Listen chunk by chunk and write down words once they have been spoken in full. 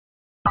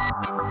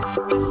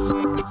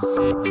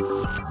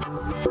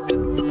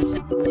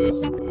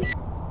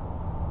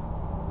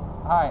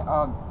Hi,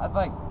 I'd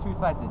like 2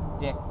 slices of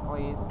dick,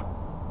 please.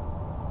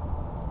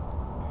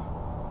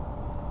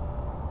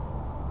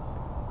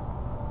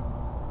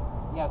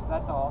 Yes,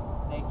 that's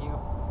all. Thank you.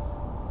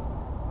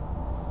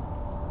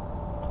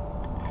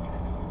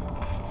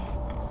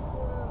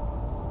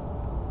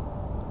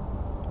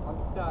 I'm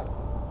stuck.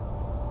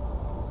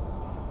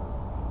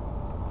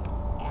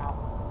 Ow.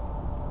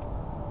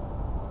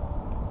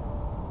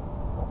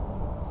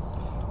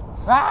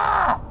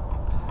 Ah!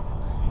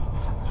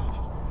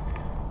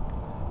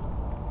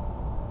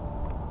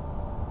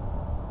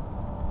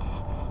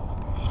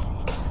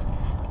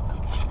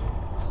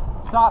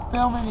 Stop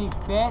filming me,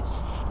 bitch.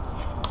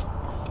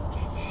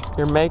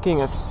 You're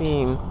making a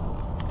scene.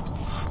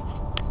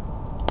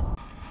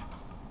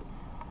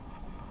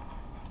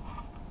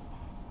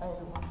 Hey,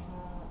 what's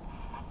up?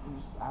 I'm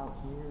just out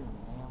here in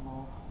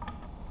Mammal,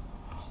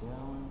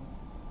 chilling.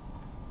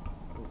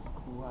 This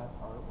cool ass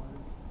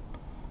artwork.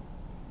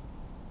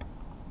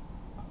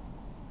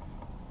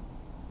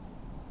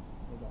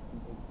 They got some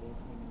big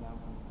dicks hanging down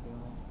from the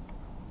ceiling.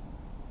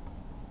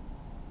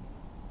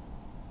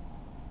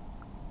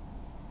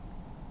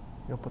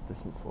 You'll put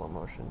this in slow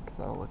motion because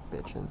I'll look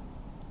bitchin'.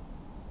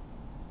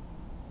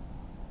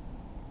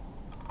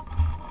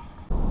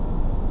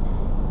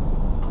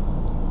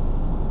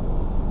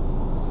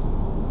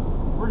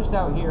 We're just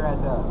out here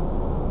at the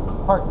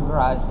parking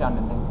garage down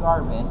in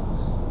Exarban,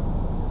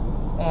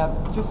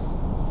 and just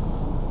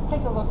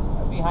take a look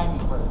behind me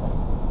for a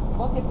second.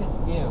 Look at this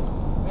view.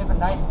 We have a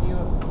nice view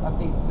of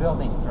these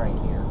buildings right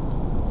here.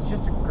 It's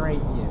just a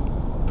great view,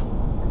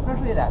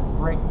 especially that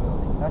brick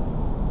building. It's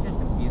just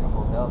a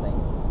beautiful building.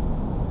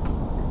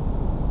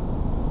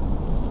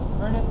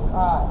 We're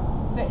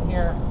just sitting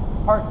here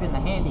parked in the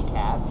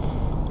handicap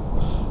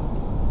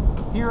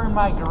here in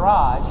my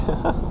garage.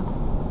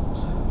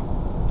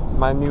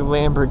 My new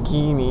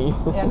Lamborghini.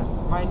 And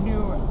my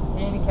new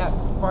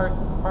handicapped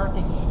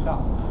parking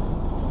stall.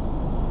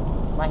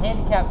 My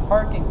handicapped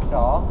parking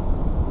stall.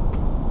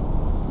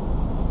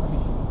 Let me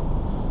show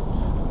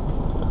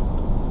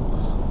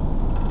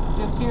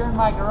you. Just here in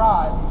my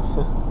garage,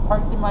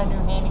 parked in my new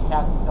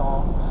handicapped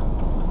stall.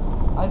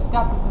 I just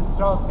got this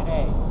installed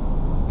today.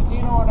 But do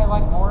you know what I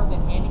like more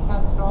than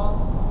handicapped stalls?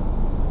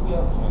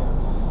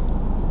 Wheelchairs.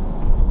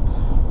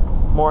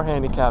 More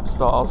handicap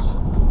stalls.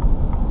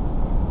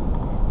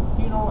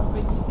 Do you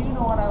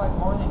know what I like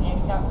more than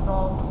handicap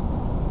stalls?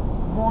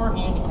 More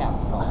handicap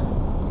stalls.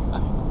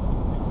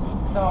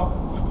 So,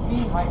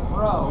 me and my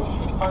bros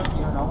can park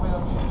here in a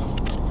wheelchair.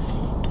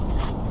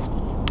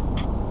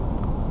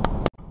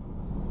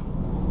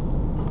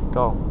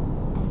 Go.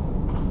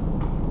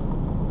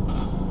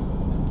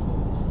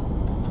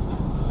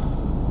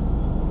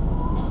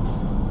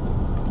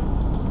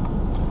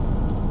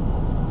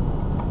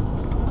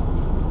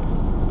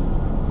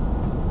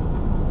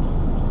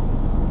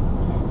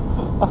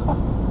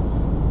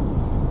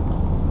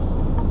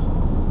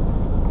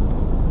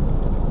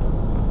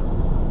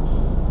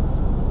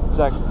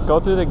 Zach, go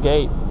through the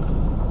gate.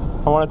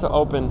 I want it to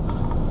open.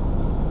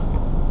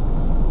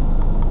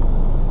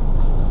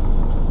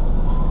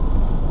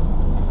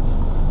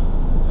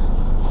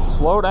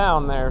 Slow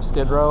down there,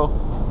 Skid Row.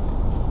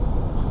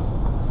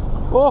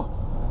 Oh!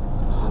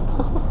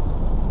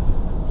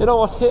 It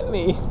almost hit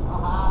me.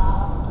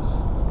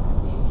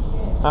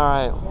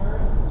 Alright,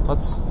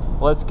 let's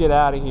get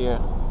out of here.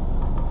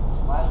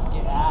 Let's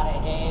get out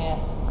of here.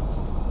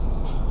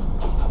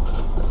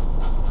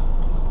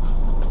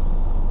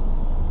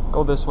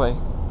 Go this way.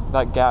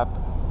 That gap.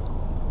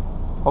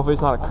 Hopefully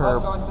it's not a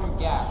curb. I love going through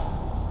gaps.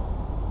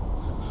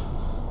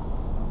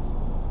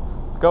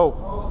 Go.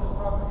 Oh, this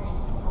property is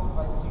controlled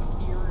by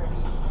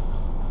security.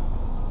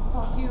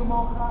 Fuck you,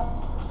 mall cops.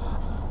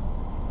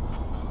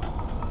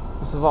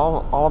 This is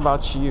all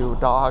about you,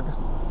 dog.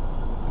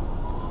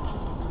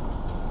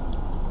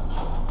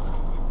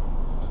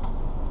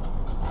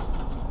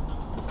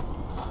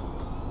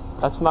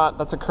 That's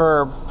a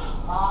curb.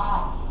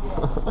 Ah,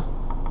 shit.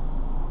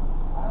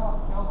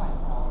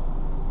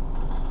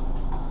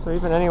 Is there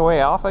even any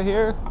way off of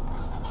here?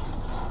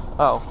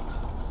 Oh.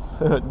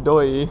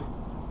 Doy.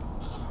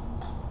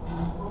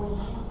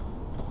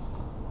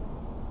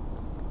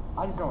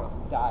 I just almost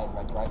died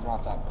by driving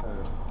off that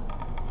curb.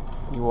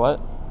 You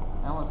what?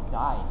 I almost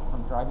died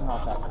from driving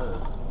off that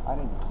curb. I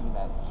didn't see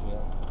that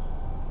shit.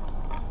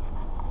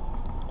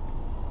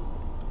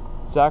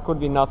 Zach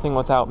would be nothing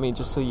without me,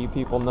 just so you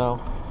people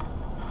know.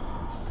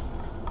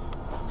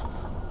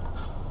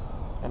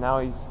 And now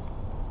he's...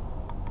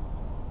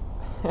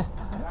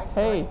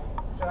 Hey!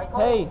 Should I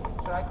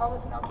call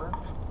this number?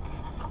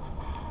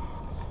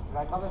 Should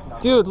I call this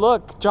number? Dude,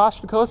 look! Josh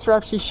the coaster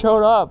actually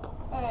showed up!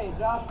 Hey,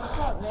 Josh, what's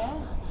up,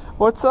 man?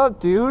 What's up,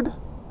 dude?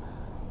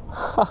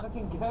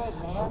 Looking good,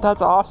 man.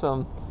 That's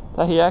awesome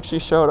that he actually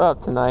showed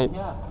up tonight.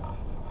 Yeah.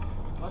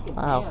 Looking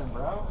Wow. damn,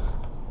 bro.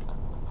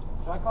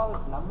 Should I call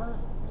this number?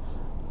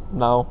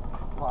 No.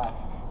 Why?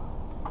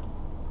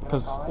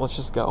 Because let's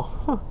just go.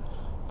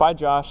 Bye,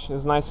 Josh. It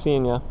was nice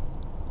seeing you.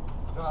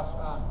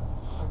 Josh,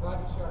 I'm glad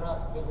you showed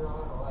up, but you're a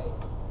little late.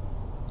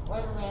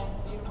 Later, man.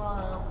 See you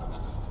tomorrow.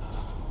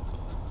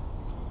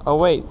 Oh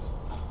wait,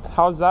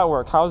 how does that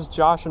work? How's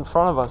Josh in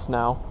front of us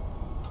now?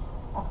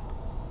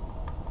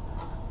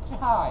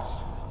 Josh.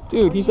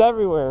 Dude, he's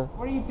everywhere.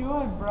 What are you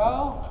doing,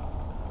 bro?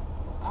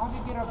 How'd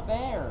you get up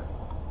there?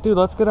 Dude,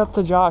 let's get up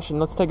to Josh and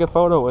let's take a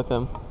photo with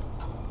him.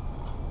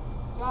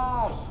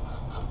 Josh.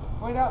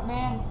 Wait up,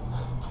 man.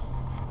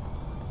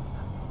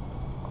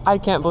 I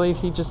can't believe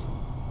he just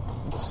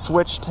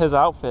switched his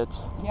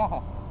outfits.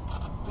 Yeah.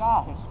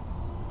 Josh.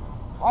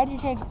 Why'd you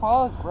change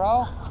clothes,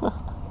 bro?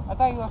 I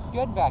thought you looked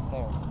good back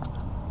there.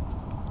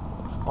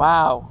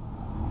 Wow.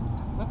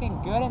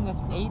 Looking good in this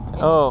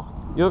 8-inch. Oh,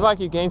 you look like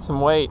you gained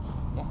some weight.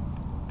 Yeah.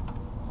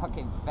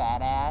 Fucking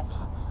fat ass.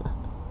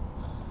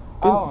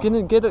 Get up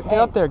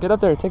there. Get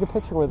up there. Take a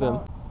picture with him.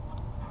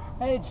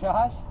 Hey,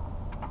 Josh.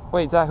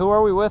 Wait, Zach, who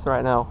are we with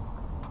right now?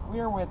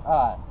 We're with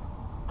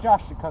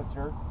Josh the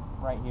coaster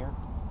right here.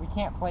 We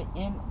can't play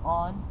in,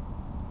 on,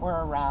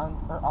 or around,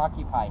 or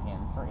occupy him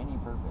for any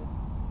purpose.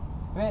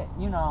 But,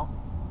 you know,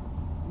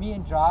 me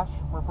and Josh,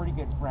 we're pretty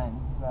good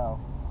friends, so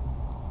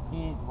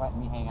he's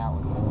letting me hang out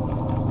with him.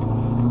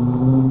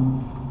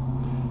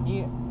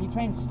 He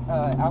changed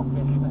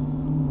outfits since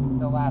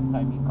the last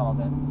time you called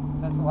him.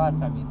 Since the last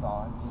time you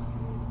saw him.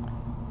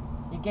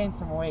 He gained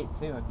some weight,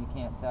 too, if you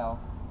can't tell.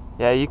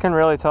 Yeah, you can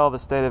really tell the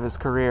state of his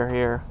career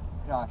here.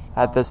 Josh.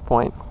 At this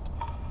point.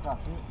 Josh,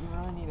 you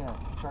really need to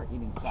start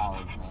eating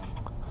salads, man.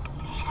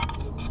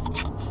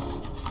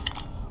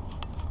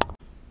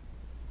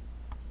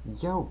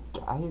 Yo,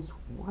 guys,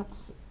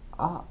 what's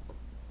up?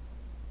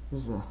 It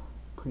was a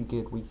pretty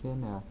good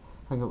weekend.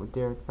 Hung out with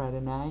Derek Friday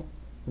night.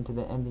 Went to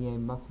the NBA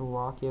Muscle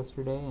Walk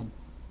yesterday and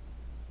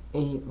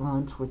ate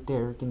lunch with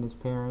Derek and his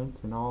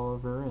parents and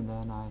Oliver. And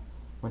then I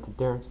went to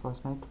Derek's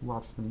last night to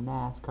watch some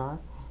NASCAR.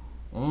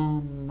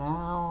 And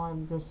now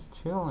I'm just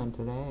chilling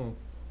today.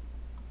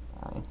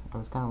 I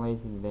was kind of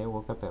lazy today. I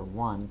woke up at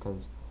 1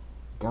 because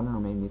Gunnar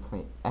made me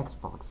play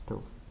Xbox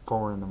till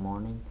 4 in the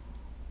morning.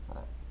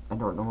 I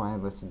don't know why I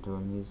listened to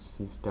him.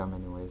 He's dumb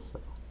anyway, so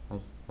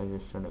I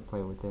just shouldn't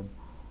play with him.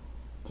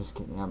 Just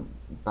kidding. I'm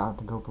about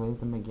to go play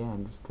with him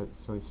again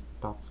so he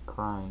stops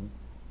crying.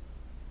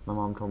 My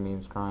mom told me he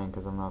was crying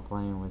because I'm not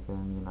playing with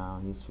him. You know,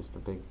 he's just a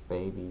big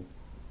baby.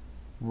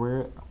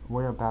 We're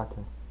about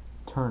to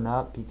turn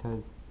up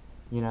because,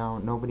 you know,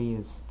 nobody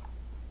is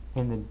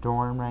in the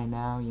dorm right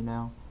now, you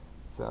know.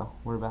 So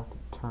we're about to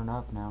turn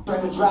up now. I'm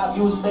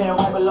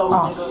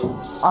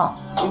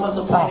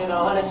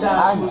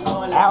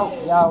out,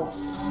 yo.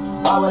 See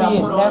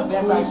you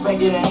next week.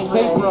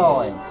 Keep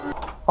rolling.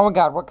 Oh my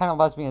god, what kind of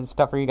lesbian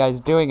stuff are you guys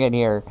doing in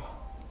here?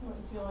 What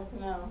would you like to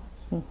know?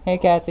 Hey,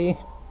 Cassie.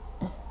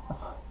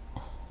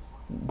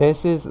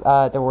 This is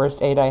the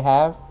worst aide I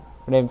have.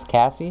 Her name's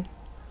Cassie.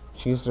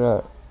 She's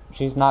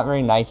not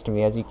very nice to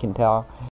me, as you can tell.